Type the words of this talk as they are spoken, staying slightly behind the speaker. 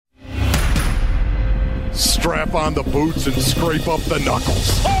strap on the boots and scrape up the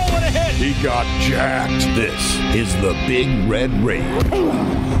knuckles. Oh, what a hit! He got jacked. This is the Big Red Rage,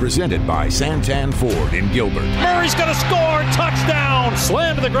 presented by Santan Ford in Gilbert. Murray's going to score! Touchdown!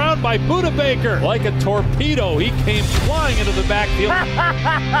 Slammed to the ground by Budda Baker. Like a torpedo, he came flying into the backfield.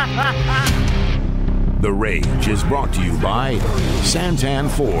 The Rage is brought to you by Santan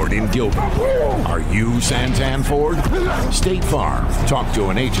Ford in Gilbert. Are you Santan Ford? State Farm. Talk to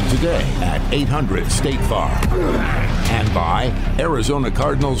an agent today at 800-STATE-FARM. And by Arizona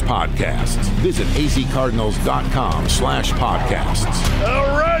Cardinals Podcasts. Visit azcardinals.com/podcasts.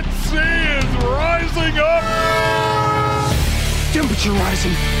 The Red Sea is rising up. Temperature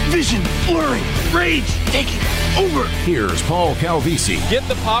rising, vision blurring, rage taking over. Here's Paul Calvisi. Get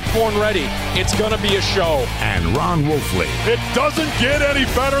the popcorn ready. It's going to be a show. And Ron Wolfley. It doesn't get any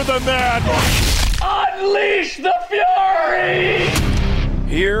better than that. Unleash the fury!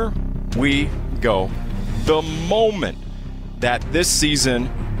 Here we go. The moment that this season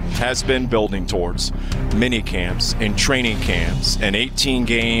has been building towards. Mini camps and training camps and 18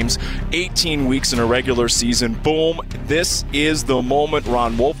 games, 18 weeks in a regular season. Boom. This is the moment,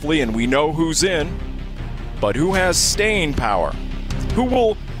 Ron Wolfley, and we know who's in. But who has staying power? Who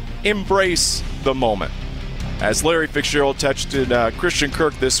will embrace the moment? As Larry Fitzgerald texted Christian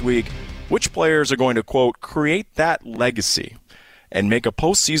Kirk this week, which players are going to, quote, create that legacy and make a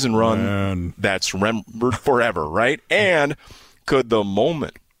postseason run that's remembered forever, right? And could the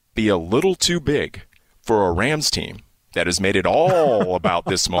moment be a little too big for a Rams team that has made it all about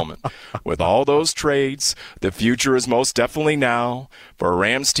this moment? With all those trades, the future is most definitely now for a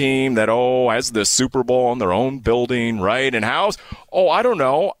Rams team that, has the Super Bowl in their own building, right? And how's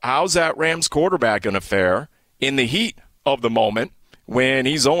that Rams quarterback going to fare in the heat of the moment when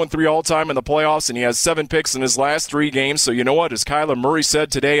he's 0-3 all-time in the playoffs and he has 7 picks in his last 3 games? So you know what? As Kyler Murray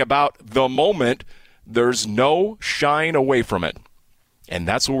said today about the moment, there's no shying away from it. And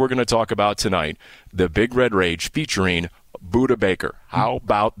that's what we're going to talk about tonight. The Big Red Rage featuring Budda Baker. How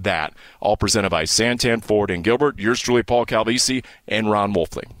about that? All presented by Santan Ford in Gilbert. Yours truly, Paul Calvisi and Ron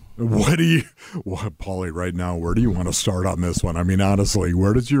Wolfley. Paulie, right now, where do you want to start on this one? I mean, honestly,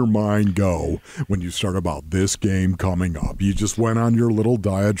 where does your mind go when you start about this game coming up? You just went on your little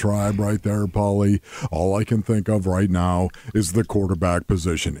diatribe right there, Paulie. All I can think of right now is the quarterback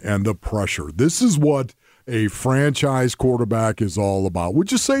position and the pressure. This is what a franchise quarterback is all about.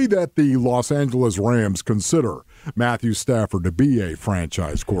 Would you say that the Los Angeles Rams consider Matthew Stafford to be a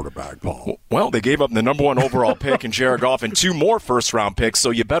franchise quarterback, Paul? Well, they gave up the number 1 overall pick in Jared Goff and 2 more first-round picks,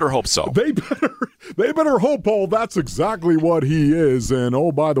 so you better hope so. They better hope, Paul. That's exactly what he is. And,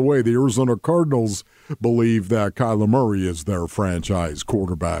 by the way, the Arizona Cardinals believe that Kyler Murray is their franchise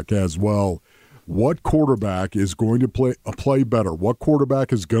quarterback as well. What quarterback is going to play better? What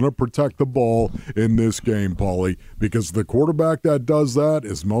quarterback is going to protect the ball in this game, Paulie? Because the quarterback that does that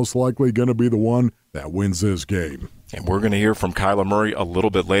is most likely going to be the one that wins this game. And we're going to hear from Kyler Murray a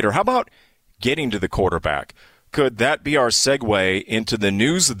little bit later. How about getting to the quarterback? Could that be our segue into the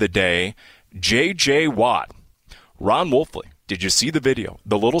news of the day? J.J. Watt. Ron Wolfley. Did you see the video,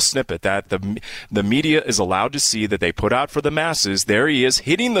 the little snippet that the media is allowed to see that they put out for the masses? There he is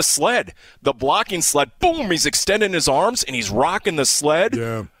hitting the sled, the blocking sled. Boom, he's extending his arms, and he's rocking the sled.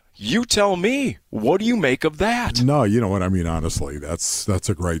 Yeah. You tell me, what do you make of that? No, you know what I mean, honestly. That's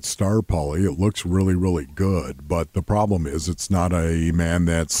a great start, Paulie. It looks really, really good. But the problem is it's not a man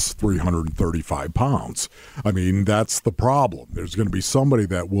that's 335 pounds. I mean, that's the problem. There's going to be somebody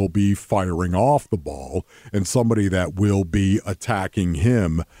that will be firing off the ball and somebody that will be attacking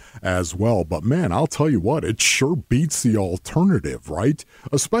him as well. But, man, I'll tell you what, it sure beats the alternative, right?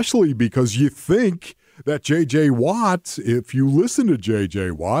 Especially because you think that J.J. Watt, if you listen to J.J.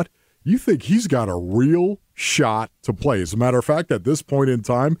 Watt, you think he's got a real shot to play. As a matter of fact, at this point in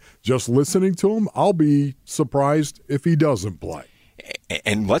time, just listening to him, I'll be surprised if he doesn't play.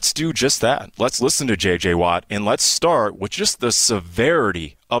 And let's do just that. Let's listen to J.J. Watt, and let's start with just the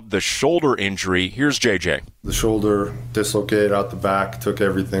severity of the shoulder injury. Here's J.J. The shoulder dislocated out the back, took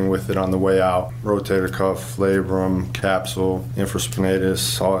everything with it on the way out. Rotator cuff, labrum, capsule,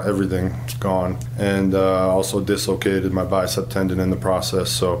 infraspinatus, everything gone. And also dislocated my bicep tendon in the process.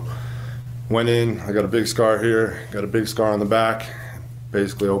 So went in, I got a big scar here, got a big scar on the back.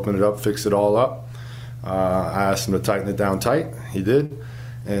 Basically opened it up, fixed it all up. I asked him to tighten it down tight. He did.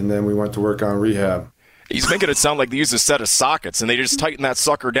 And then we went to work on rehab. He's making it sound like they use a set of sockets and they just tighten that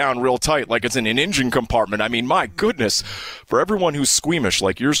sucker down real tight like it's in an engine compartment. I mean, my goodness. For everyone who's squeamish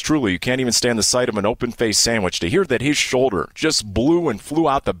like yours truly, you can't even stand the sight of an open-faced sandwich, to hear that his shoulder just blew and flew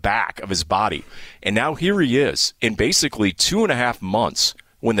out the back of his body. And now here he is in basically 2.5 months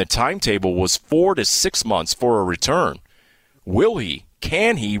when the timetable was 4 to 6 months for a return. Will he?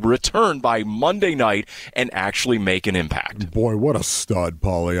 Can he return by Monday night and actually make an impact? Boy, what a stud,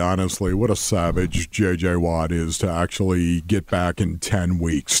 Paulie, honestly. What a savage J.J. Watt is to actually get back in 10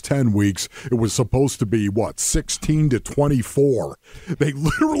 weeks. 10 weeks. It was supposed to be, 16 to 24. They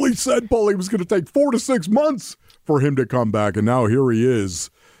literally said, Paulie, it was going to take 4 to 6 months for him to come back, and now here he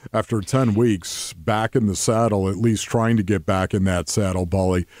is. After 10 weeks, back in the saddle, at least trying to get back in that saddle,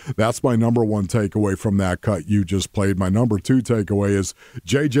 Bully. That's my number one takeaway from that cut you just played. My number two takeaway is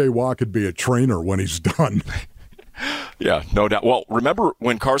J.J. Watt could be a trainer when he's done. Yeah, no doubt. Well, remember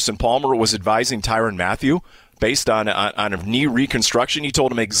when Carson Palmer was advising Tyrann Mathieu? Based on a knee reconstruction, he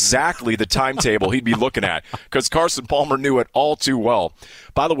told him exactly the timetable he'd be looking at because Carson Palmer knew it all too well.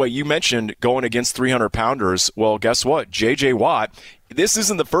 By the way, you mentioned going against 300-pounders. Well, guess what? J.J. Watt, this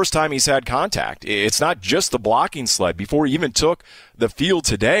isn't the first time he's had contact. It's not just the blocking sled. Before he even took the field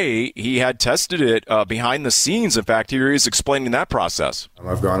today, he had tested it behind the scenes. In fact, here he is explaining that process.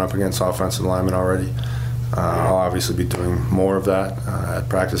 I've gone up against offensive linemen already. I'll obviously be doing more of that at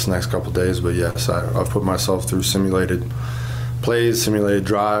practice the next couple of days, but yes, I've put myself through simulated plays, simulated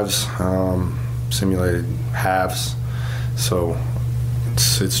drives, simulated halves. So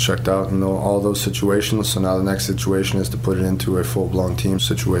it's checked out in all those situations. So now the next situation is to put it into a full-blown team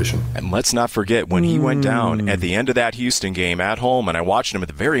situation. And let's not forget when he went down at the end of that Houston game at home, and I watched him at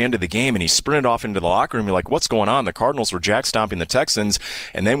the very end of the game, and he sprinted off into the locker room. You're like, what's going on? The Cardinals were jack-stomping the Texans,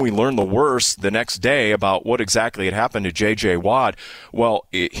 and then we learned the worst the next day about what exactly had happened to J.J. Watt. Well,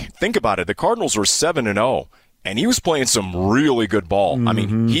 think about it. The Cardinals were 7-0. And he was playing some really good ball. Mm-hmm. I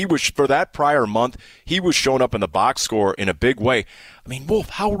mean, he was, for that prior month, he was showing up in the box score in a big way. I mean, Wolf,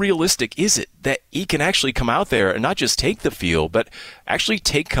 how realistic is it that he can actually come out there and not just take the field, but actually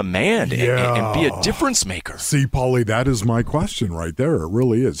take command and be a difference maker? See, Paulie, that is my question right there. It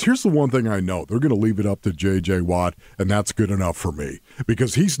really is. Here's the one thing I know. They're going to leave it up to J.J. Watt, and that's good enough for me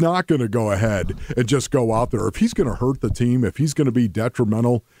because he's not going to go ahead and just go out there. If he's going to hurt the team, if he's going to be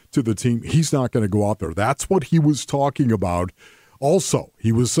detrimental to the team, he's not going to go out there. That's what he was talking about. Also,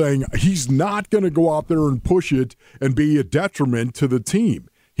 he was saying he's not going to go out there and push it and be a detriment to the team.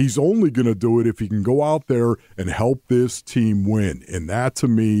 He's only going to do it if he can go out there and help this team win. And that, to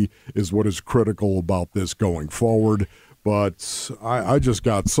me, is what is critical about this going forward. But I just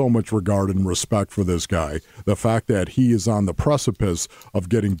got so much regard and respect for this guy. The fact that he is on the precipice of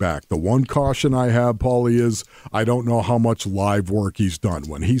getting back. The one caution I have, Paulie, is I don't know how much live work he's done.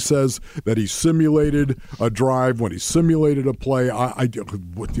 When he says that he simulated a drive, when he simulated a play,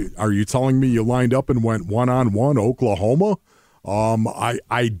 are you telling me you lined up and went one-on-one Oklahoma?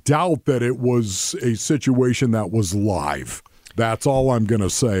 I doubt that it was a situation that was live. That's all I'm going to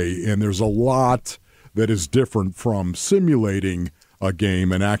say. And there's a lot that is different from simulating a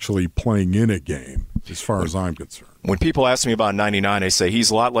game and actually playing in a game, as far as I'm concerned. When people ask me about 99, I say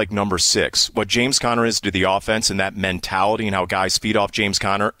he's a lot like number 6. What James Conner is to the offense and that mentality and how guys feed off James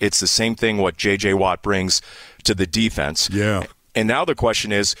Conner, it's the same thing what J.J. Watt brings to the defense. Yeah. And now the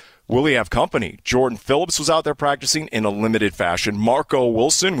question is, will he have company? Jordan Phillips was out there practicing in a limited fashion. Marco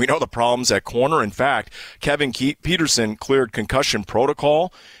Wilson, we know the problems at corner. In fact, Kevin Peterson cleared concussion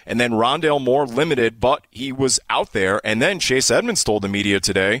protocol. And then Rondale Moore limited, but he was out there. And then Chase Edmonds told the media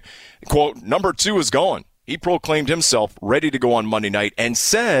today, quote, number 2 is going. He proclaimed himself ready to go on Monday night and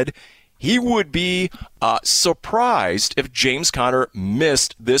said he would be surprised if James Conner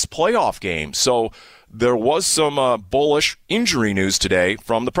missed this playoff game. So there was some bullish injury news today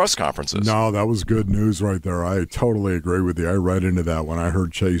from the press conferences. No, that was good news right there. I totally agree with you. I read into that when I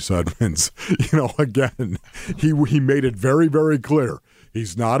heard Chase Edmonds. Again, he made it very, very clear.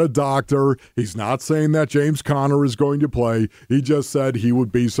 He's not a doctor. He's not saying that James Conner is going to play. He just said he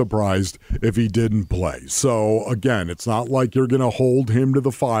would be surprised if he didn't play. So, again, it's not like you're going to hold him to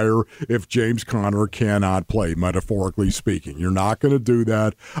the fire if James Conner cannot play, metaphorically speaking. You're not going to do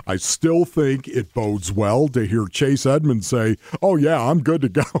that. I still think it bodes well to hear Chase Edmonds say, oh, yeah, I'm good to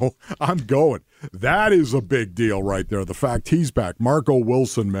go. I'm going. That is a big deal right there. The fact he's back. Marco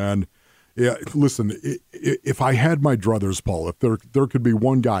Wilson, man. Yeah, listen, if I had my druthers, Paul, if there could be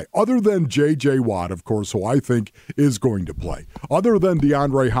one guy, other than J.J. Watt, of course, who I think is going to play, other than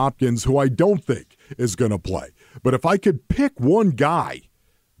DeAndre Hopkins, who I don't think is going to play, but if I could pick one guy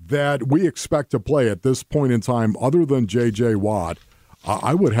that we expect to play at this point in time, other than J.J. Watt,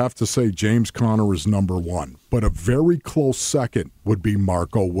 I would have to say James Conner is number 1, but a very close second would be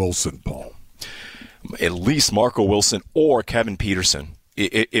Marco Wilson, Paul. At least Marco Wilson or Kevin Peterson.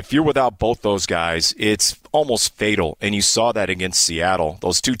 if you're without both those guys, it's almost fatal. And you saw that against Seattle.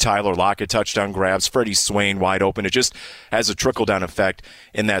 Those 2 Tyler Lockett touchdown grabs, Freddie Swain wide open. It just has a trickle-down effect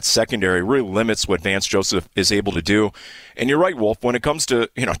in that secondary. Really limits what Vance Joseph is able to do. And you're right, Wolf, when it comes to,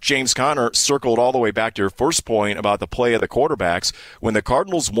 James Conner circled all the way back to your first point about the play of the quarterbacks. When the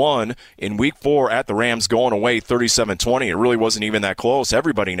Cardinals won in Week 4 at the Rams going away 37-20, it really wasn't even that close.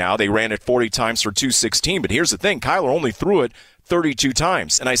 Everybody now, they ran it 40 times for 216. But here's the thing, Kyler only threw it 32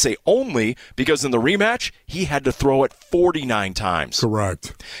 times. And I say only because in the rematch, he had to throw it 49 times.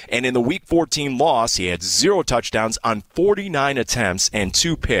 Correct. And in the Week 14 loss, he had 0 touchdowns on 49 attempts and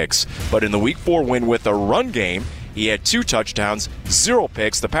 2 picks. But in the Week 4 win with a run game, he had 2 touchdowns, 0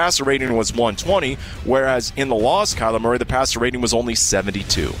 picks. The passer rating was 120, whereas in the loss, Kyler Murray, the passer rating was only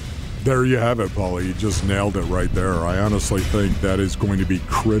 72. There you have it, Paulie. You just nailed it right there. I honestly think that is going to be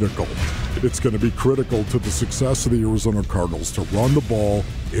critical. It's going to be critical to the success of the Arizona Cardinals to run the ball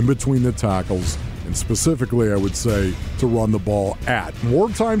in between the tackles, and specifically, I would say, to run the ball more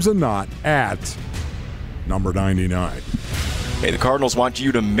times than not, at number 99. Hey, the Cardinals want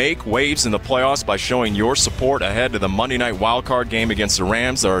you to make waves in the playoffs by showing your support ahead of the Monday night wildcard game against the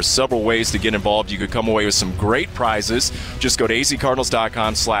Rams. There are several ways to get involved. You could come away with some great prizes. Just go to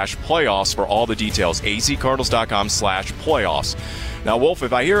azcardinals.com/playoffs for all the details. azcardinals.com/playoffs. Now, Wolf,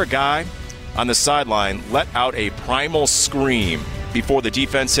 if I hear a guy on the sideline let out a primal scream before the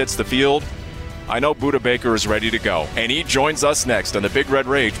defense hits the field, I know Budda Baker is ready to go. And he joins us next on the Big Red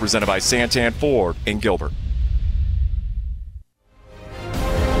Rage presented by Santan Ford in Gilbert.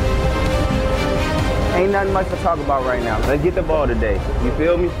 Ain't nothing much to talk about right now. Let's get the ball today. You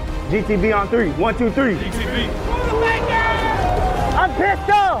feel me? GTB on 3. 1, 2, 3. GTB. I'm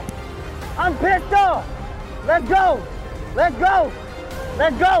pissed off. I'm pissed off. Let's go. Let's go.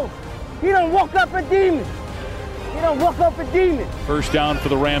 Let's go. He done woke up a demon. He done woke up a demon. First down for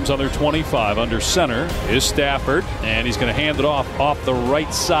the Rams on their 25. Under center is Stafford, and he's going to hand it off the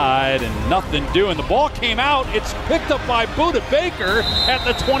right side, and nothing doing. The ball came out. It's picked up by Budda Baker at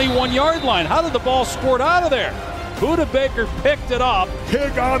the 21-yard line. How did the ball squirt out of there? Budda Baker picked it up.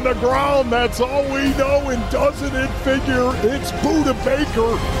 Pig on the ground, that's all we know, and doesn't it figure it's Budda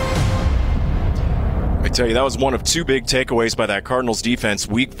Baker. I tell you, that was one of 2 big takeaways by that Cardinals defense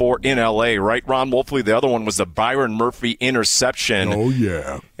Week 4 in L.A., right, Ron Wolfley? The other one was the Byron Murphy interception. Oh,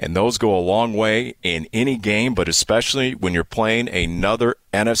 yeah. And those go a long way in any game, but especially when you're playing another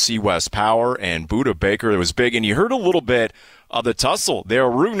NFC West power, and Budda Baker, it was big. And you heard a little bit of the tussle. They were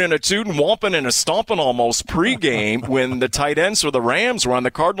rooting and a tooting, whomping and a stomping almost pregame when the tight ends for the Rams were on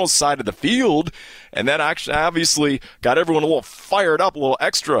the Cardinals side of the field. And that actually obviously got everyone a little fired up, a little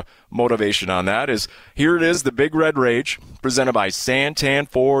extra motivation on that. Here it is, the Big Red Rage, presented by Santan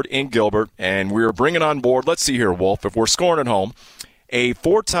Ford in Gilbert. And we're bringing on board, let's see here, Wolf, if we're scoring at home, a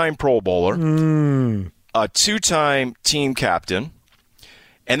 4-time Pro Bowler, a 2-time team captain,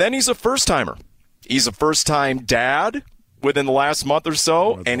 and then he's a first-timer. He's a first-time dad within the last month or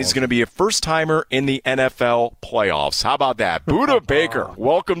so, and he's going to be a first-timer in the NFL playoffs. How about that? Budda Baker,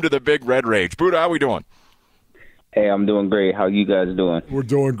 welcome to the Big Red Rage. Budda, how we doing? Hey, I'm doing great. How you guys doing? We're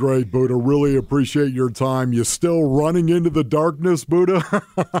doing great, Budda. Really appreciate your time. You still running into the darkness, Budda?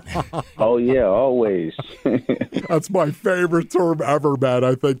 Oh, yeah, always. That's my favorite term ever, man.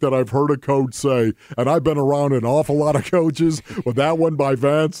 I think that I've heard a coach say, and I've been around an awful lot of coaches, but that one by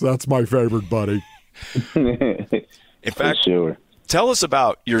Vance, that's my favorite, buddy. In fact, sure. Tell us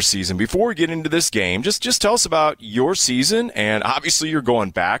about your season. Before we get into this game, just tell us about your season, and obviously you're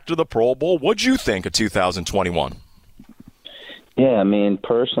going back to the Pro Bowl. What'd you think of 2021? Yeah, I mean,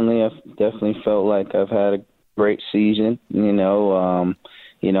 personally, I've definitely felt like I've had a great season. Going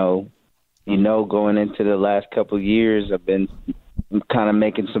into the last couple of years, I've been kind of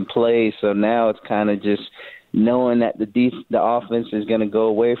making some plays. So now it's kind of just knowing that the offense is going to go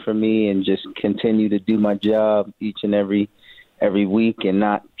away from me and just continue to do my job each and every week and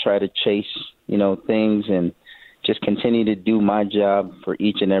not try to chase, things, and just continue to do my job for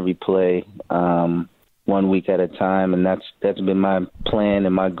each and every play, 1 week at a time. And that's been my plan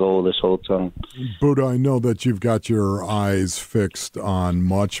and my goal this whole time. Budda, I know that you've got your eyes fixed on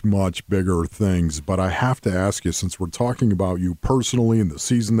much, much bigger things, but I have to ask you, since we're talking about you personally and the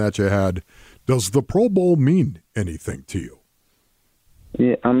season that you had, does the Pro Bowl mean anything to you?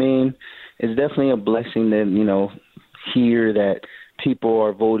 Yeah, I mean, it's definitely a blessing that, hear that people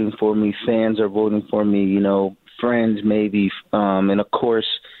are voting for me, fans are voting for me, friends maybe, and of course,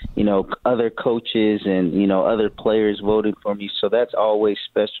 other coaches and, other players voting for me. So that's always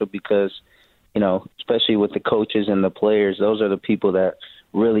special because, especially with the coaches and the players, those are the people that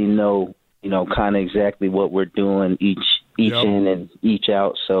really know, kind of exactly what we're doing each each in and each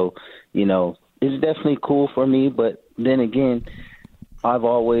out. So, it's definitely cool for me. But then again, I've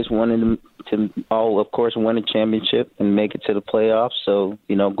always wanted to of course, win a championship and make it to the playoffs. So,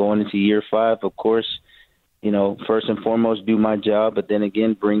 going into year 5, of course, first and foremost, do my job, but then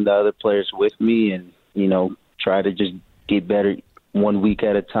again, bring the other players with me and, try to just get better 1 week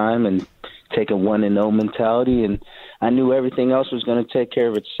at a time and take a 1-0 mentality. And I knew everything else was going to take care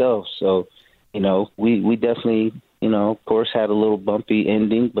of itself. So, we definitely, of course, had a little bumpy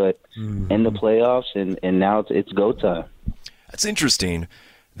ending, but in the playoffs, and now it's go time. That's interesting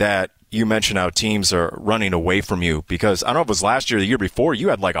that you mentioned how teams are running away from you, because I don't know if it was last year or the year before, you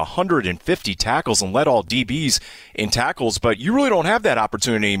had like 150 tackles and led all DBs in tackles, but you really don't have that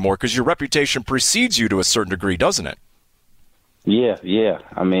opportunity anymore because your reputation precedes you to a certain degree, doesn't it? Yeah.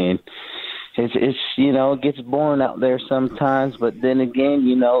 I mean, it's it gets boring out there sometimes, but then again,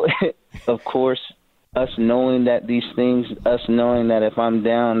 of course, us knowing that these things, us knowing that if I'm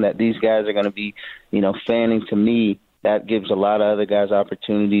down, that these guys are going to be, fanning to me, that gives a lot of other guys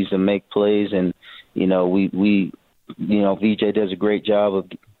opportunities to make plays. And, VJ does a great job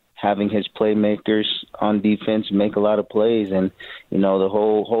of having his playmakers on defense make a lot of plays. And, the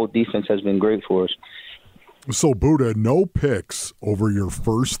whole defense has been great for us. So, Buddha, no picks over your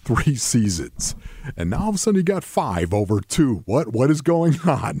first 3 seasons. And now all of a sudden you got 5 over 2. What is going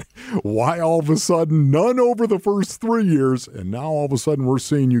on? Why all of a sudden none over the first 3 years, and now all of a sudden we're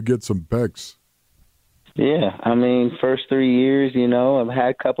seeing you get some picks? Yeah, I mean, first 3 years, I've had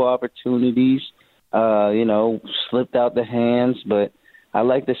a couple opportunities, slipped out the hands. But I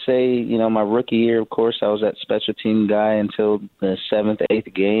like to say, my rookie year, of course, I was that special team guy until the 7th,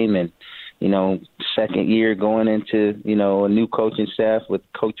 8th game. And, second year going into, a new coaching staff with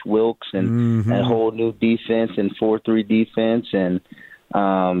Coach Wilkes and a whole new defense and 4-3 defense. And,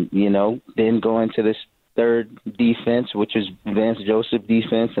 then going to this third defense, which is Vance Joseph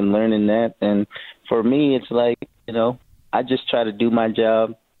defense, and learning that. And for me, it's like, I just try to do my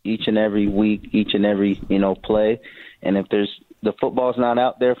job each and every week, each and every, play. And if the football's not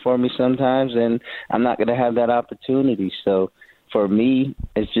out there for me sometimes, then I'm not going to have that opportunity. So for me,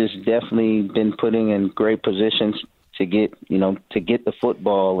 it's just definitely been putting in great positions to get the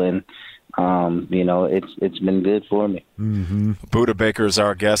football. And, it's been good for me. Budda Baker is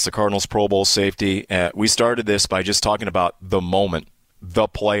our guest, the Cardinals Pro Bowl safety. We started this by just talking about the moment, the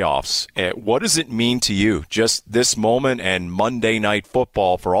playoffs. What does it mean to you, just this moment and Monday Night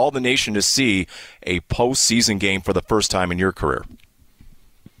Football, for all the nation to see a postseason game for the first time in your career?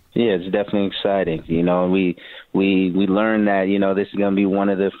 Yeah, it's definitely exciting. We learned that, this is going to be one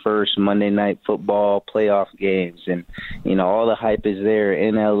of the first Monday Night Football playoff games. And, all the hype is there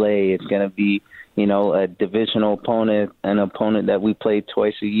in L.A. It's going to be, a divisional opponent, an opponent that we play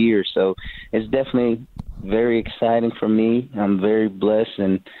twice a year. So it's definitely very exciting for me. I'm very blessed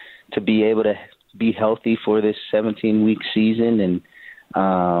and to be able to be healthy for this 17-week season and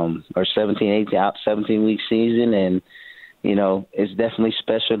or 17-week season. And, it's definitely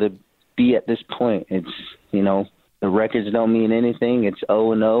special to be at this point. It's, the records don't mean anything. It's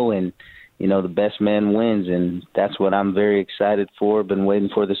 0-0, and, the best man wins. And that's what I'm very excited for. Been waiting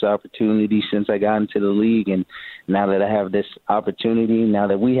for this opportunity since I got into the league. And now that I have this opportunity, now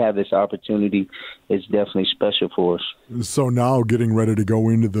that we have this opportunity, it's definitely special for us. So now getting ready to go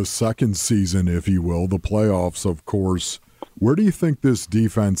into the second season, if you will, the playoffs, of course. Where do you think this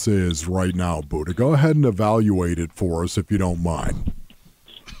defense is right now, Budda? Go ahead and evaluate it for us if you don't mind.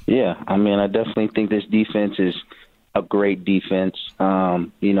 Yeah, I mean, I definitely think this defense is a great defense.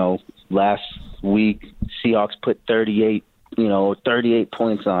 Last week, Seahawks put 38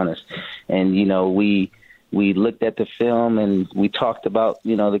 points on us. And, we looked at the film and we talked about,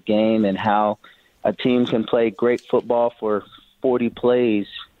 the game and how a team can play great football for 40 plays,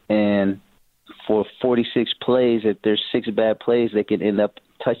 and for 46 plays, if there's 6 bad plays, they can end up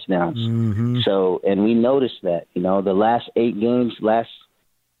touchdowns. So, and we noticed that, the last 8 games last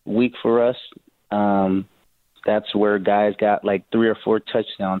week for us, that's where guys got like 3 or 4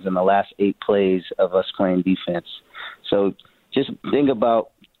 touchdowns in the last 8 plays of us playing defense. So just think about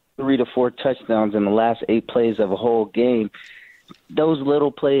 3 to 4 touchdowns in the last 8 plays of a whole game. Those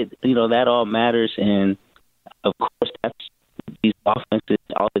little plays, that all matters. And of course, that's these offenses,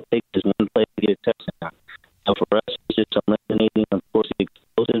 all it takes is one play to get a touchdown. So for us, it's just eliminating, of course, the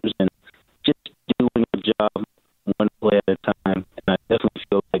explosives and just doing the job one play at a time. And I definitely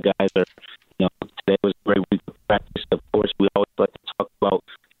feel like guys are, today was a great week of practice. Of course, we always like to talk about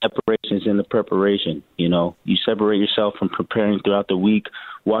separations in the preparation. You separate yourself from preparing throughout the week,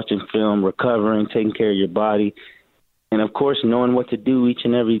 watching film, recovering, taking care of your body, and of course, knowing what to do each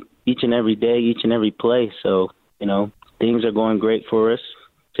and every day, each and every play. So, things are going great for us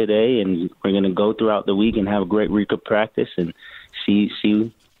today, and we're going to go throughout the week and have a great week of practice and see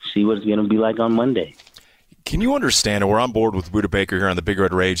what it's going to be like on Monday. Can you understand, and we're on board with Budda Baker here on the Big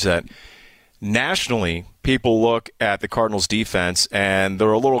Red Rage, that nationally people look at the Cardinals defense and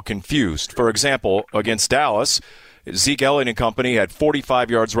they're a little confused. For example, against Dallas, Zeke Elliott and company had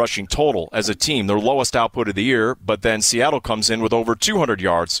 45 yards rushing total as a team, their lowest output of the year, but then Seattle comes in with over 200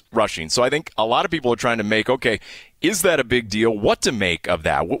 yards rushing. So I think a lot of people are trying to make, okay, is that a big deal? What to make of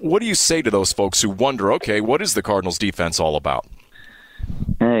that? What do you say to those folks who wonder, okay, what is the Cardinals defense all about?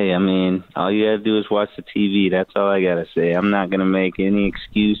 Hey, I mean, all you got to do is watch the TV. That's all I got to say. I'm not going to make any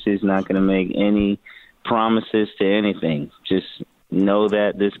excuses, not going to make any promises to anything. Just know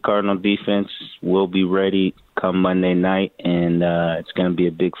that this Cardinal defense will be ready come Monday night, and it's going to be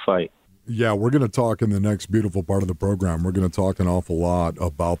a big fight. Yeah, we're going to talk in the next beautiful part of the program. We're going to talk an awful lot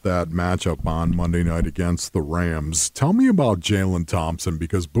about that matchup on Monday night against the Rams. Tell me about Jalen Thompson,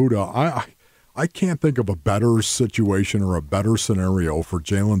 because, Budda, I can't think of a better situation or a better scenario for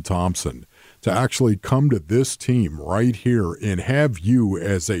Jalen Thompson to actually come to this team right here and have you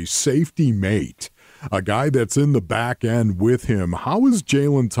as a safety mate, a guy that's in the back end with him. How has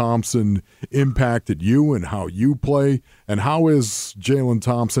Jalen Thompson impacted you and how you play, and how has Jalen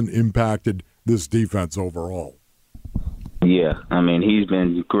Thompson impacted this defense overall? Yeah, I mean, he's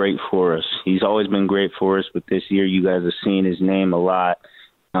been great for us. He's always been great for us, but this year you guys have seen his name a lot.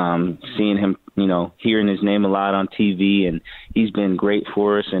 Seeing him, hearing his name a lot on TV, and he's been great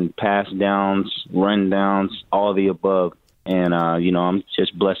for us in pass downs, run downs, all the above. And, I'm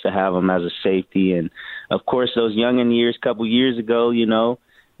just blessed to have him as a safety. And, of course, those youngin' years, couple years ago, he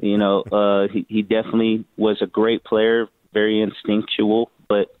definitely was a great player, very instinctual,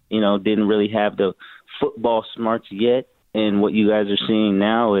 but, didn't really have the football smarts yet. And what you guys are seeing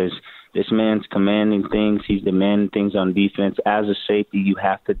now is this man's commanding things. He's demanding things on defense. As a safety, you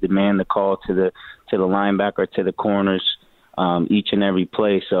have to demand the call to the linebacker, to the corners, each and every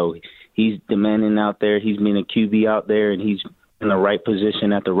play. So he's demanding out there. He's being a QB out there, and he's in the right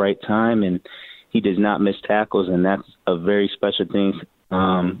position at the right time, and he does not miss tackles, and that's a very special thing.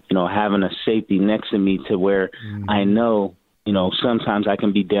 Having a safety next to me to where I know, sometimes I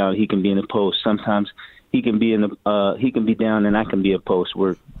can be down, he can be in the post. Sometimes he can be he can be down and I can be a post.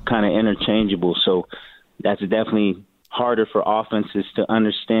 We're kind of interchangeable, so that's definitely harder for offenses to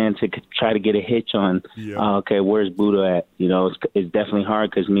understand, to try to get a hitch on. Yeah. Okay, where's Budda at? It's definitely hard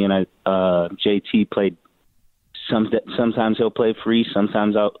because me and JT played. Sometimes he'll play free,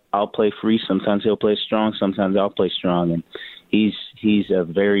 sometimes I'll play free, sometimes he'll play strong, sometimes I'll play strong, and he's a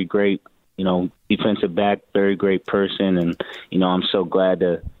very great defensive back, very great person, and I'm so glad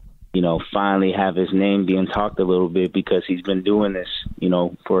to finally have his name being talked a little bit, because he's been doing this,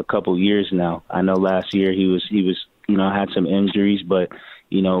 for a couple years now. I know last year he was had some injuries, but,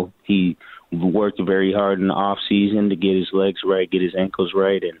 he worked very hard in the off season to get his legs right, get his ankles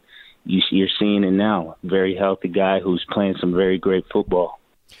right. And you're seeing it now. Very healthy guy who's playing some very great football.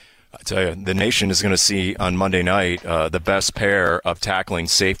 I tell you, the nation is going to see on Monday night the best pair of tackling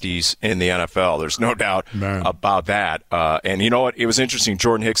safeties in the NFL. There's no doubt about that. And you know what? It was interesting.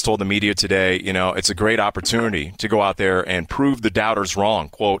 Jordan Hicks told the media today, it's a great opportunity to go out there and prove the doubters wrong,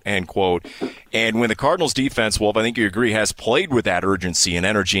 quote, end quote. And when the Cardinals defense, Wolf, I think you agree, has played with that urgency and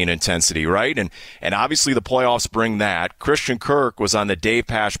energy and intensity, right? And obviously the playoffs bring that. Christian Kirk was on the Dave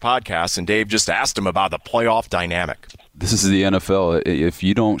Pasch podcast, and Dave just asked him about the playoff dynamic. This is the NFL. If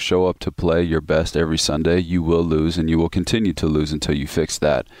you don't show up to play your best every Sunday, you will lose, and you will continue to lose until you fix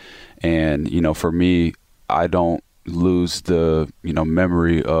that. And, for me, I don't lose the,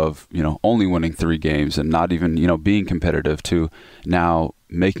 memory of, only winning 3 games and not even, being competitive, to now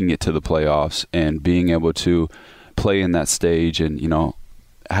making it to the playoffs and being able to play in that stage and,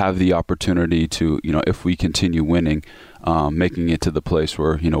 have the opportunity to, if we continue winning, making it to the place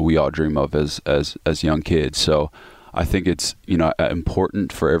where, we all dream of as young kids. So I think it's,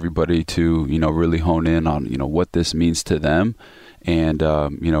 important for everybody to, really hone in on, what this means to them and,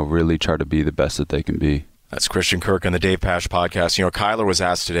 really try to be the best that they can be. That's Christian Kirk on the Dave Pasch podcast. Kyler was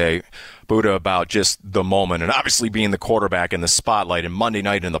asked today, Budda, about just the moment and obviously being the quarterback in the spotlight and Monday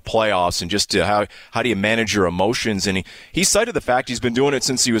night in the playoffs, and just how do you manage your emotions? And he cited the fact he's been doing it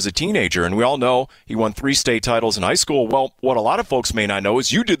since he was a teenager. And we all know he won 3 state titles in high school. Well, what a lot of folks may not know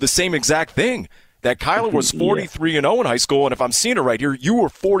is you did the same exact thing. That Kyler was 43-0 in high school, and if I'm seeing it right here, you were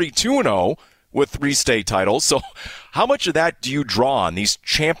 42-0 with 3 state titles. So how much of that do you draw on these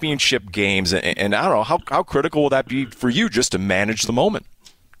championship games? And I don't know, how critical will that be for you just to manage the moment?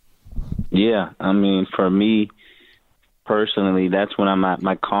 Yeah, I mean, for me personally, that's when I'm at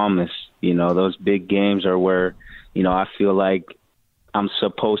my calmest. Those big games are where, I feel like I'm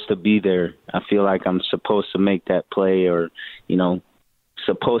supposed to be there. I feel like I'm supposed to make that play or,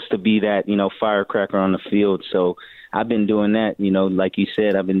 supposed to be that, firecracker on the field. So I've been doing that, like you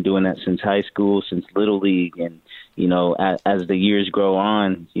said, I've been doing that since high school, since Little League. And, as the years grow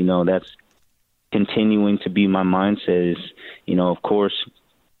on, that's continuing to be my mindset is, of course,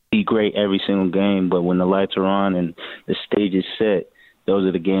 be great every single game. But when the lights are on and the stage is set, those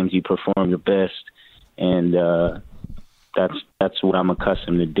are the games you perform your best. And that's what I'm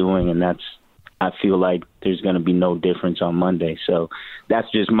accustomed to doing. And I feel like there's going to be no difference on Monday. So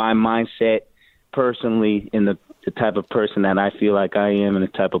that's just my mindset personally, in the type of person that I feel like I am and the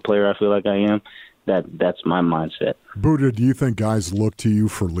type of player I feel like I am. That's my mindset. Buddha, do you think guys look to you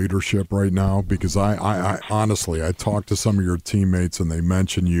for leadership right now? Because I honestly, I talked to some of your teammates and they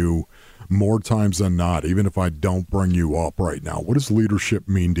mention you more times than not, even if I don't bring you up right now. What does leadership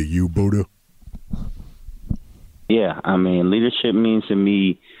mean to you, Buddha? Yeah, leadership means to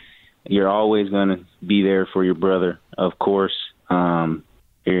me you're always going to be there for your brother, of course. You're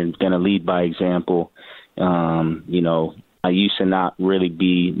going to lead by example. I used to not really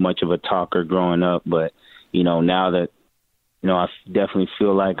be much of a talker growing up, but, now that, I definitely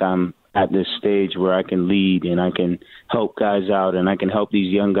feel like I'm at this stage where I can lead and I can help guys out and I can help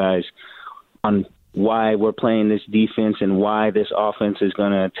these young guys on why we're playing this defense and why this offense is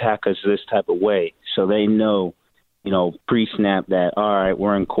going to attack us this type of way. So they know, pre-snap that, all right,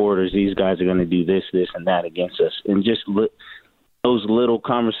 we're in quarters. These guys are going to do this, this, and that against us. And just those little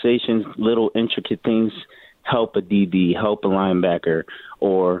conversations, little intricate things help a DB, help a linebacker,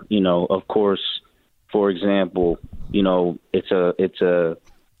 or, of course, for example, we are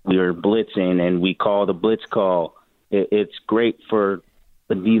blitzing and we call the blitz call. It's great for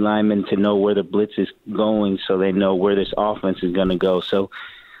the D lineman to know where the blitz is going so they know where this offense is going to go. So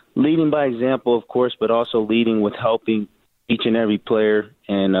leading by example, of course, but also leading with helping each and every player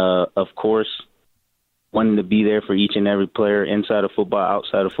and, of course, wanting to be there for each and every player inside of football,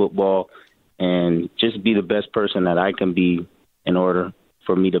 outside of football, and just be the best person that I can be in order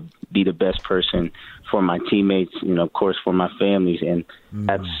for me to be the best person for my teammates, of course, for my families. And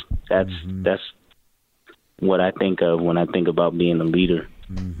that's what I think of when I think about being a leader.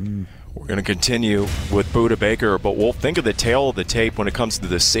 Mm-hmm. We're going to continue with Budda Baker, but we'll think of the tail of the tape when it comes to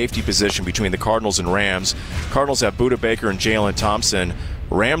the safety position between the Cardinals and Rams. Cardinals have Budda Baker and Jalen Thompson.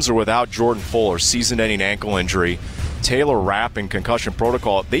 Rams are without Jordan Fuller, season-ending ankle injury. Taylor Rapp in concussion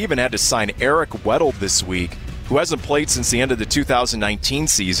protocol. They even had to sign Eric Weddle this week, who hasn't played since the end of the 2019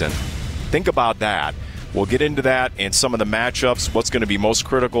 season. Think about that. We'll get into that and some of the matchups, what's going to be most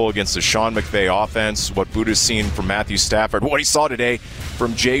critical against the Sean McVay offense, what Budda's seen from Matthew Stafford, what he saw today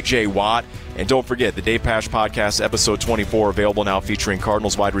from J.J. Watt. And don't forget, the Dave Pasch Podcast, episode 24, available now, featuring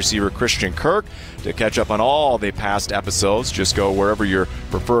Cardinals wide receiver Christian Kirk. To catch up on all the past episodes, just go wherever your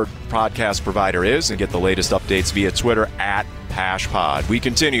preferred podcast provider is and get the latest updates via Twitter at PaschPod. We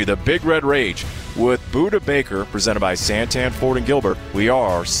continue the Big Red Rage with Budda Baker, presented by Santan Ford and Gilbert. We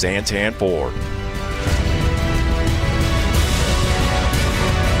are Santan Ford.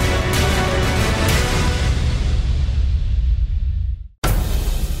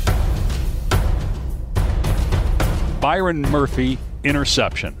 Byron Murphy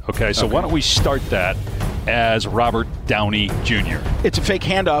interception. Okay, so why don't we start that as Robert Downey Jr. It's a fake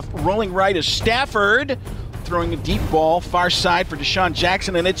handoff. Rolling right is Stafford, throwing a deep ball far side for Deshaun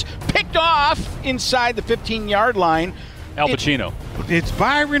Jackson, and it's picked off inside the 15-yard line. Al Pacino. It's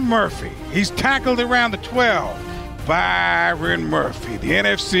Byron Murphy. He's tackled around the 12. Byron Murphy, the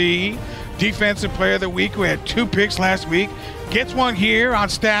NFC Defensive Player of the Week, who had 2 picks last week, gets one here on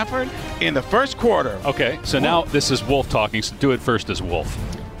Stafford in the first quarter. Okay, so now this is Wolf talking, so do it first as Wolf.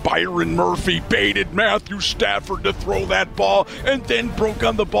 Byron Murphy baited Matthew Stafford to throw that ball and then broke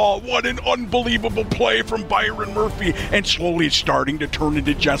on the ball. What an unbelievable play from Byron Murphy. And slowly it's starting to turn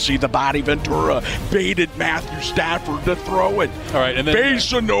into Jesse the Body Ventura. Baited Matthew Stafford to throw it. All right, and then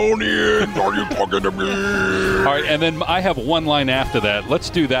Basinonians, are you talking to me? All right, and then I have one line after that. Let's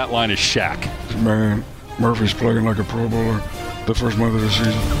do that line as Shaq. Man, Murphy's playing like a Pro Bowler the first month of the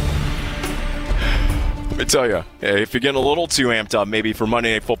season. Let me tell you, if you're getting a little too amped up maybe for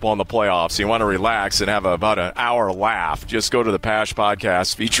Monday Night Football in the playoffs, you want to relax and have about an hour laugh, just go to the Pasch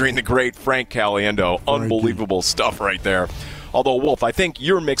Podcast featuring the great Frank Caliendo. Unbelievable stuff right there. Although, Wolf, I think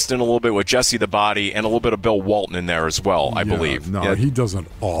you're mixed in a little bit with Jesse the Body and a little bit of Bill Walton in there as well, I believe. No, he doesn't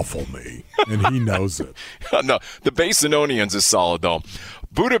awful me, and he knows it. No, the Basinonians is solid, though.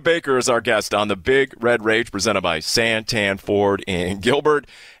 Budda Baker is our guest on the Big Red Rage, presented by Santan Ford in Gilbert.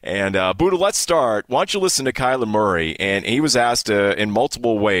 And Budda, let's start. Why don't you listen to Kyler Murray? And he was asked in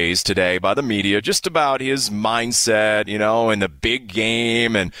multiple ways today by the media just about his mindset, and the big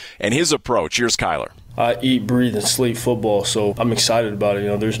game and his approach. Here's Kyler. I eat, breathe, and sleep football, so I'm excited about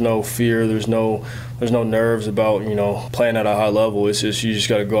it. There's no fear, there's no nerves about playing at a high level. It's just you just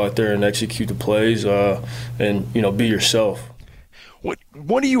got to go out there and execute the plays, and be yourself.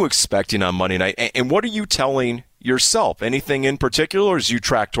 What are you expecting on Monday night, and what are you telling yourself? Anything in particular, as you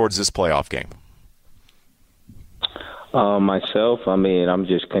track towards this playoff game? Myself, I'm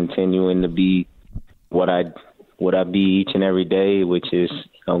just continuing to be what I be each and every day, which is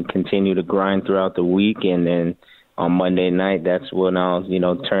continue to grind throughout the week, and then on Monday night, that's when I'll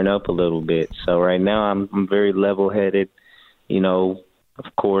turn up a little bit. So right now, I'm very level-headed.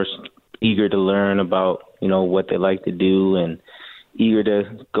 Of course, eager to learn about what they like to do, and eager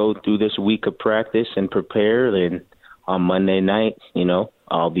to go through this week of practice and prepare. And on Monday night,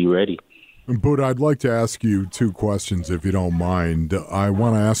 I'll be ready. Budda, I'd like to ask you two questions, if you don't mind. I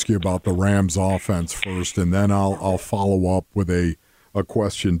want to ask you about the Rams offense first, and then I'll follow up with a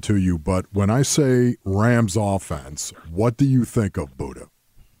question to you. But when I say Rams offense, what do you think of, Budda?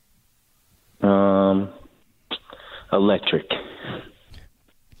 Electric.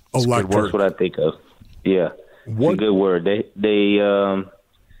 Electric. That's what I think of. Yeah. It's a good word. They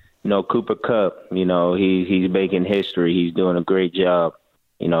Cooper Kupp, he's making history. He's doing a great job.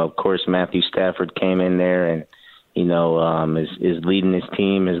 Of course, Matthew Stafford came in there and, is leading his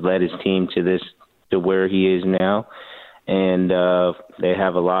team, has led his team to where he is now. And they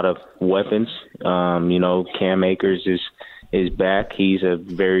have a lot of weapons. Cam Akers is back. He's a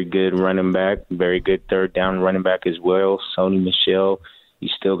very good running back, very good third down running back as well. Sony Michel. You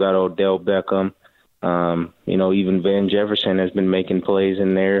still got Odell Beckham. Even Van Jefferson has been making plays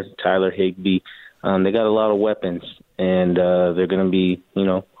in there. Tyler Higbee. They got a lot of weapons, and they're going to be,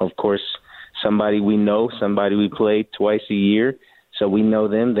 of course, somebody we know, somebody we play twice a year. So we know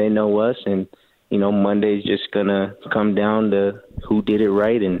them, they know us, and, Monday's just going to come down to who did it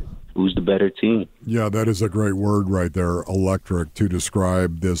right and who's the better team. Yeah, that is a great word right there, electric, to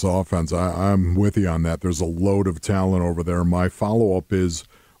describe this offense. I'm with you on that. There's a load of talent over there. My follow-up is,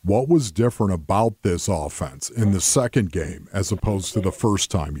 what was different about this offense in the second game as opposed to the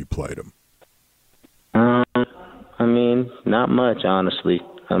first time you played them? Not much, honestly.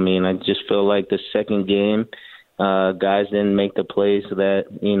 I just feel like the second game, guys didn't make the plays that,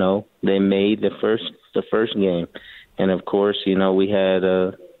 they made the first game. And, of course, we had,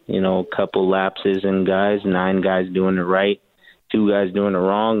 a couple lapses in guys, 9 guys doing it right, 2 guys doing it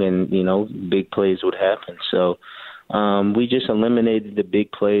wrong, and, big plays would happen. So we just eliminated the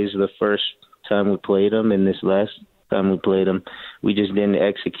big plays the first time we played them, and this last time we played them, we just didn't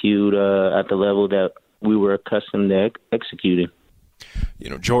execute at the level that we were accustomed to executing.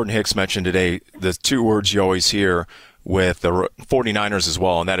 Jordan Hicks mentioned today the 2 words you always hear with the 49ers as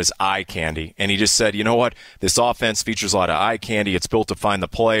well, and that is eye candy. And he just said, you know what, this offense features a lot of eye candy. It's built to find the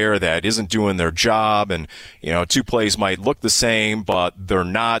player that isn't doing their job, and 2 plays might look the same, but they're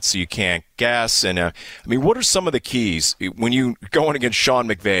not, so you can't guess. And what are some of the keys when you going against Sean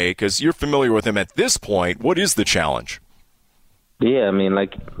McVay, because you're familiar with him at this point? What is the challenge? Yeah,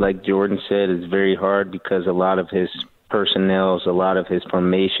 like Jordan said, it's very hard because a lot of his personnels, a lot of his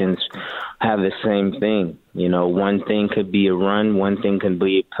formations have the same thing. One thing could be a run, one thing can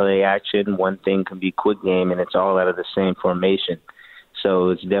be a play action, one thing can be quick game, and it's all out of the same formation. So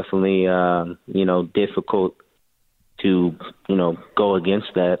it's definitely, difficult to, go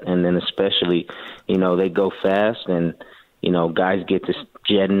against that. And then especially, they go fast and, guys get to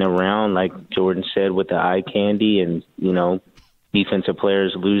jetting around, like Jordan said, with the eye candy, and, defensive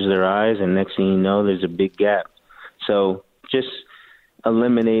players lose their eyes, and next thing you know, there's a big gap. So just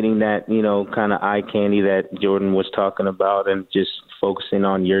eliminating that, kind of eye candy that Jordan was talking about, and just focusing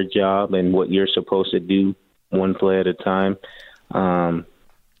on your job and what you're supposed to do one play at a time,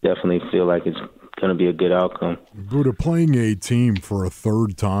 definitely feel like it's going to be a good outcome. Budda, playing a team for a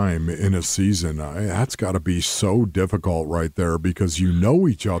third time in a season, that's got to be so difficult right there, because you know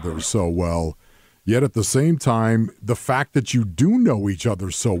each other so well. Yet at the same time, the fact that you do know each other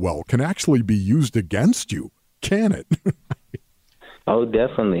so well can actually be used against you, can it? Oh,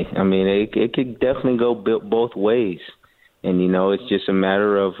 definitely. It could definitely go both ways. And, it's just a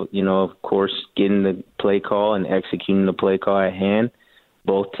matter of, of course, getting the play call and executing the play call at hand,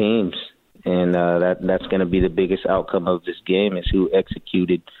 both teams. And that's going to be the biggest outcome of this game, is who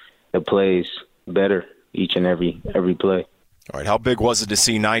executed the plays better each and every play. All right, how big was it to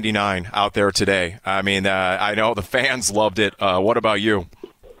see 99 out there today? I know the fans loved it. What about you?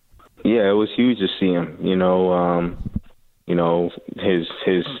 Yeah, it was huge to see him.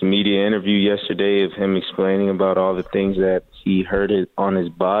 His media interview yesterday of him explaining about all the things that he heard on his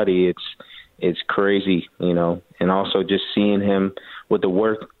body, it's crazy, and also just seeing him with the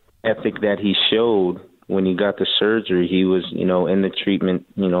work ethic that he showed when he got the surgery. He was, in the treatment,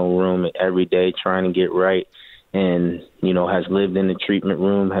 room every day trying to get right, and, has lived in the treatment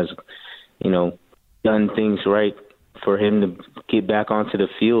room, has, done things right for him to get back onto the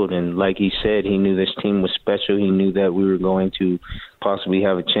field. And like he said, he knew this team was special. He knew that we were going to possibly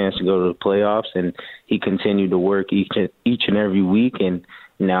have a chance to go to the playoffs, and he continued to work each and every week. And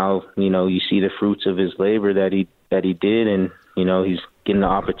now, you see the fruits of his labor that he did, and, he's getting the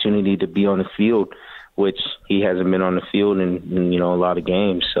opportunity to be on the field, which he hasn't been on the field in a lot of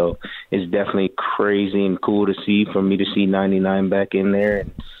games. So it's definitely crazy and cool to see, for me to see 99 back in there,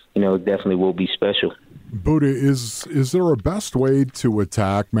 and, it definitely will be special. Buddha, is there a best way to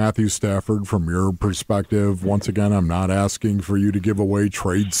attack Matthew Stafford from your perspective? Once again, I'm not asking for you to give away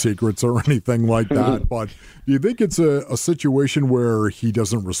trade secrets or anything like that, but do you think it's a situation where he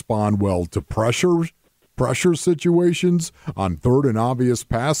doesn't respond well to pressure situations on third and obvious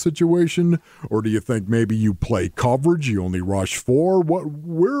pass situation, or do you think maybe you play coverage, you only rush 4?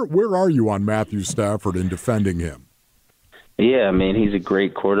 Where are you on Matthew Stafford in defending him? Yeah, I mean, he's a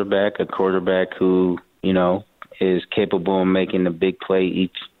great quarterback, who, is capable of making the big play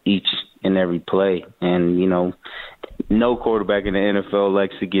each and every play. And, no quarterback in the NFL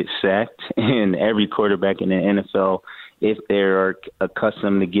likes to get sacked, and every quarterback in the NFL, if they are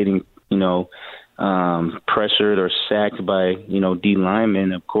accustomed to getting, pressured or sacked by, D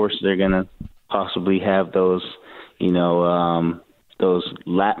linemen, of course they're going to possibly have those, those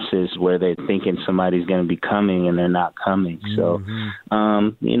lapses where they're thinking somebody's going to be coming and they're not coming. So,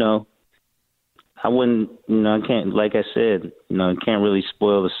 I wouldn't, I can't, like I said, I can't really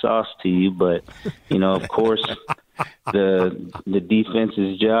spoil the sauce to you, but, of course, the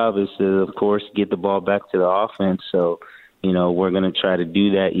defense's job is to, of course, get the ball back to the offense. So, we're going to try to do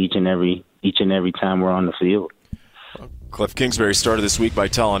that each and every time we're on the field. Cliff Kingsbury started this week by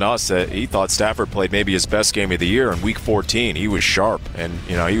telling us that he thought Stafford played maybe his best game of the year in Week 14. He was sharp, and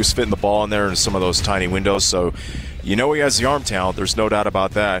he was fitting the ball in there in some of those tiny windows. So, he has the arm talent. There's no doubt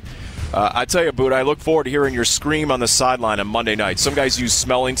about that. I tell you, Boot, I look forward to hearing your scream on the sideline on Monday night. Some guys use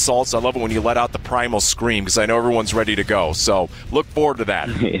smelling salts. I love it when you let out the primal scream because I know everyone's ready to go. So, look forward to that.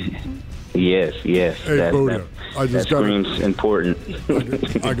 Yes. Hey, Buddha, that scream's important.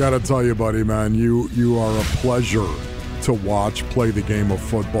 I got to tell you, buddy, man, you are a pleasure to watch play the game of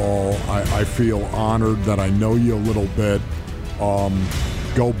football. I feel honored that I know you a little bit.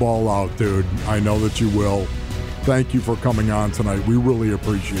 Go ball out, dude. I know that you will. Thank you for coming on tonight. We really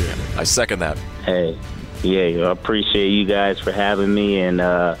appreciate it. I second that. Hey, I appreciate you guys for having me. And,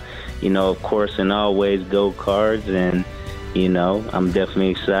 of course, and always go Cards. And, I'm definitely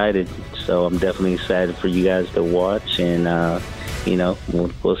excited. So I'm definitely excited for you guys to watch. And,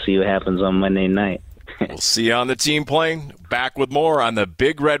 we'll see what happens on Monday night. We'll see you on the team plane. Back with more on the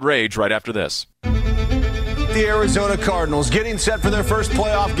Big Red Rage right after this. The Arizona Cardinals getting set for their first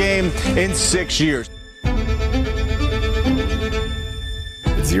playoff game in 6 years.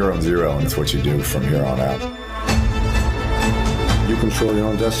 It's 0-0, and it's what you do from here on out. You control your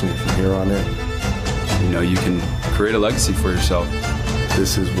own destiny from here on in. You can create a legacy for yourself.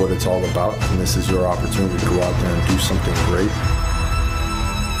 This is what it's all about, and this is your opportunity to go out there and do something great.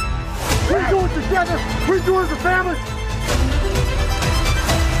 We do it together. We do it as a family.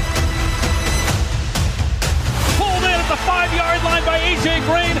 Pulled in at the 5-yard line by A.J.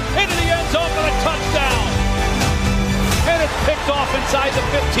 Green into the end zone for a touchdown. And it's picked off inside the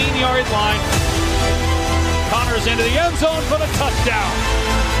 15-yard line. Connors into the end zone for the touchdown.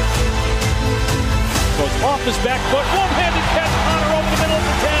 Goes off his back foot, one-handed catch, Connor over the middle of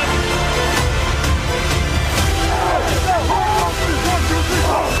the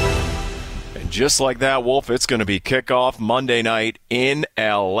 10. And just like that, Wolf, it's going to be kickoff Monday night in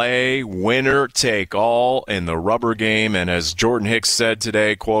L.A. Winner take all in the rubber game. And as Jordan Hicks said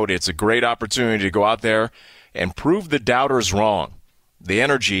today, quote, it's a great opportunity to go out there and prove the doubters wrong. The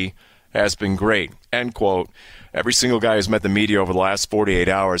energy has been great, end quote. Every single guy who's met the media over the last 48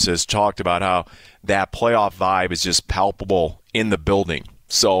 hours has talked about how that playoff vibe is just palpable in the building.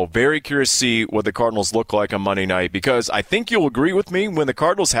 So very curious to see what the Cardinals look like on Monday night, because I think you'll agree with me, when the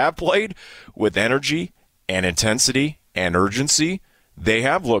Cardinals have played with energy and intensity and urgency, they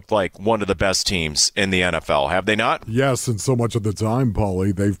have looked like one of the best teams in the NFL, have they not? Yes, and so much of the time,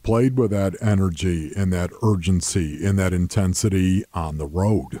 Paulie, they've played with that energy and that urgency and that intensity on the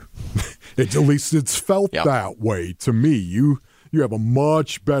road. At least it's felt that way to me. You you have a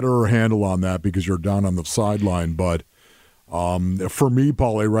much better handle on that because you're down on the sideline. But for me,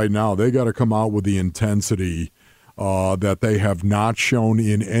 Paulie, right now, they got to come out with the intensity that they have not shown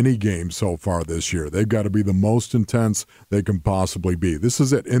in any game so far this year. They've got to be the most intense they can possibly be. This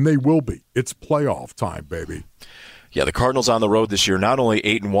is it, and they will be. It's playoff time, baby. Yeah, the Cardinals on the road this year, not only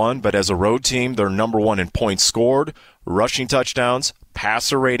 8-1, but as a road team, they're number one in points scored, rushing touchdowns,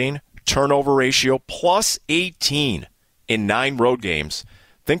 passer rating, turnover ratio, plus 18 in 9 road games.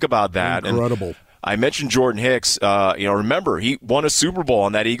 Think about that. Incredible. And I mentioned Jordan Hicks. Remember, he won a Super Bowl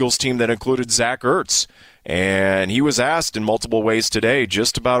on that Eagles team that included Zach Ertz. And he was asked in multiple ways today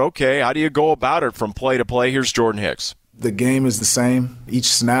just about, okay, how do you go about it from play to play? Here's Jordan Hicks. The game is the same. Each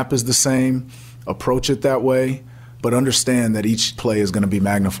snap is the same. Approach it that way. But understand that each play is going to be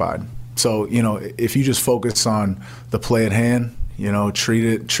magnified. So, if you just focus on the play at hand, treat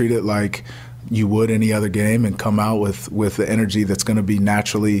it like you would any other game and come out with the energy that's going to be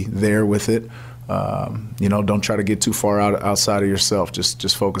naturally there with it. Don't try to get too far outside of yourself.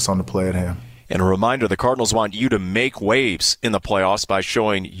 Just focus on the play at hand. And a reminder, the Cardinals want you to make waves in the playoffs by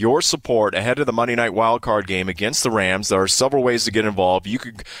showing your support ahead of the Monday Night Wildcard game against the Rams. There are several ways to get involved. You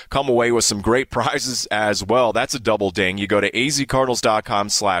could come away with some great prizes as well. That's a double ding. You go to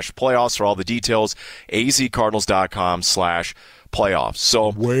azcardinals.com/playoffs for all the details, azcardinals.com/playoffs.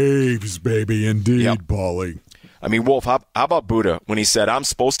 So waves, baby, indeed, yep. Paulie. I mean, Wolf, how about Buddha when he said, I'm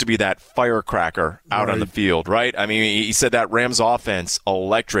supposed to be that firecracker out on the field, right? I mean, he said that Rams offense,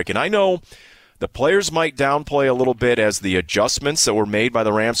 electric. And I know the players might downplay a little bit as the adjustments that were made by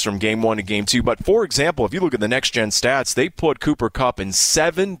the Rams from Game 1 to Game 2. But, for example, if you look at the next-gen stats, they put Cooper Kupp in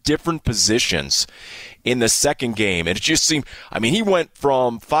 7 different positions in the second game. And it just seemed, he went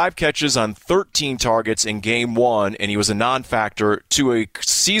from 5 catches on 13 targets in Game 1, and he was a non-factor, to a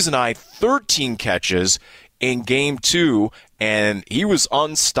season-high 13 catches in Game 2, and he was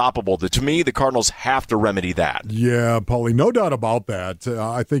unstoppable. To me, the Cardinals have to remedy that. Yeah, Paulie, no doubt about that.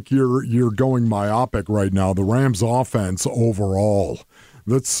 I think you're going myopic right now. The Rams' offense overall.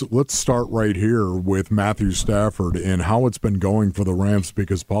 Let's start right here with Matthew Stafford and how it's been going for the Rams,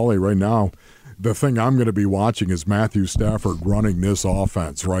 because, Paulie, right now, the thing I'm going to be watching is Matthew Stafford running this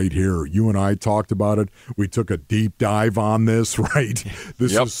offense right here. You and I talked about it. We took a deep dive on this, right?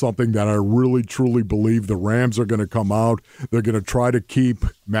 This is something that I really, truly believe the Rams are going to come out. They're going to try to keep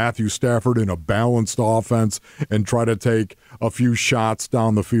Matthew Stafford in a balanced offense and try to take a few shots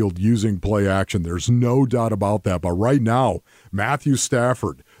down the field using play action. There's no doubt about that. But right now, Matthew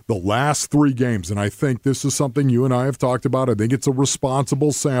Stafford, the last 3 games, and I think this is something you and I have talked about. I think it's a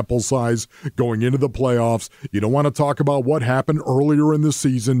responsible sample size going into the playoffs. You don't want to talk about what happened earlier in the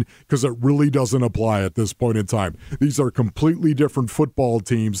season because it really doesn't apply at this point in time. These are completely different football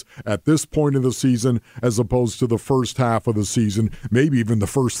teams at this point in the season as opposed to the first half of the season, maybe even the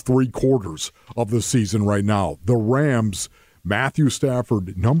first 3 quarters of the season right now. The Rams, Matthew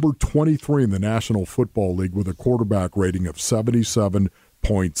Stafford, number 23 in the National Football League with a quarterback rating of 77.6.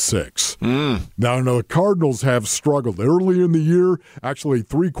 Now, the Cardinals have struggled early in the year. Actually,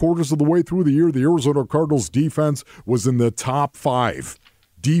 3/4 of the way through the year, the Arizona Cardinals defense was in the top 5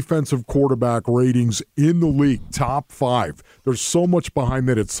 defensive quarterback ratings in the league, top 5. There's so much behind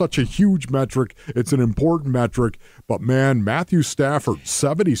that. It's such a huge metric. It's an important metric. But, man, Matthew Stafford,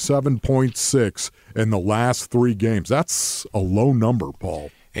 77.6 in the last 3 games. That's a low number, Paul.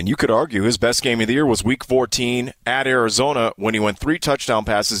 And you could argue his best game of the year was Week 14 at Arizona when he went 3 touchdown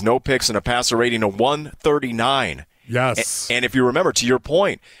passes, no picks, and a passer rating of 139. Yes. And if you remember, to your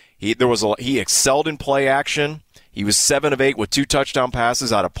point, he excelled in play action. He was 7 of 8 with 2 touchdown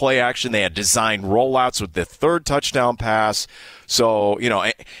passes out of play action. They had designed rollouts with the 3rd touchdown pass. So,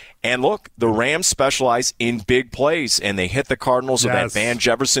 and look, the Rams specialize in big plays, and they hit the Cardinals with that Van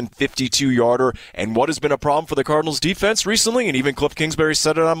Jefferson 52-yarder. And what has been a problem for the Cardinals defense recently, and even Cliff Kingsbury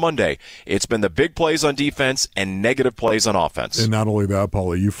said it on Monday, it's been the big plays on defense and negative plays on offense. And not only that,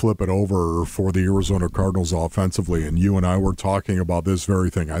 Paulie, you flip it over for the Arizona Cardinals offensively, and you and I were talking about this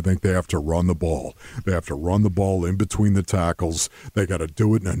very thing. I think they have to run the ball. They have to run the ball in between the tackles. They got to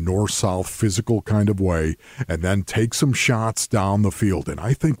do it in a north-south physical kind of way, and then take some shots down the field. And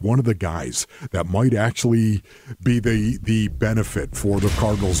I think one of the guys that might actually be the benefit for the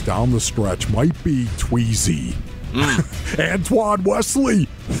Cardinals down the stretch might be Tweezy. Antoine Wesley,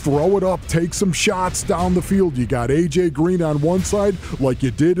 throw it up, take some shots down the field. You got A.J. Green on one side like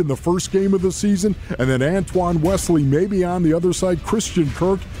you did in the first game of the season, and then Antoine Wesley maybe on the other side, Christian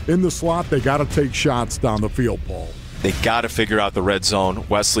Kirk in the slot. They got to take shots down the field, Paul. They got to figure out the red zone.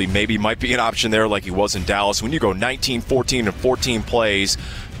 Wesley maybe might be an option there like he was in Dallas. When you go 19, 14, and 14 plays,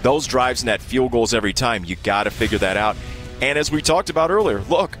 those drives net field goals every time, you got to figure that out. And as we talked about earlier,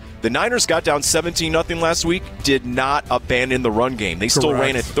 look, the Niners got down 17-0 last week, did not abandon the run game. They still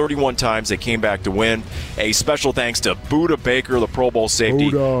ran it 31 times. They came back to win. A special thanks to Budda Baker, the Pro Bowl safety,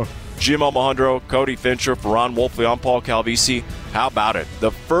 Jim Almohandro, Cody Fincher, Ferran Wolfley, I'm Paul Calvisi. How about it?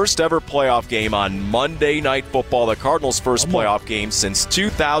 The first ever playoff game on Monday Night Football, the Cardinals' first playoff game since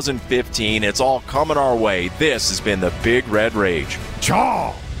 2015. It's all coming our way. This has been the Big Red Rage.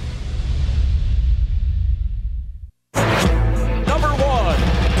 Chaw!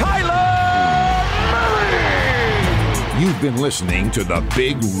 You've been listening to the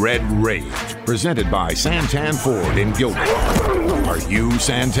Big Red Rage, presented by Santan Ford in Gilbert. Are you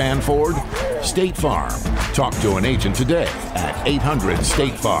Santan Ford? State Farm. Talk to an agent today at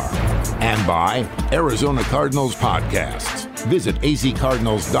 800-STATE-FARM. And by Arizona Cardinals Podcasts. Visit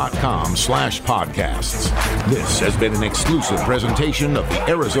azcardinals.com/podcasts. This has been an exclusive presentation of the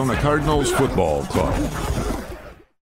Arizona Cardinals Football Club.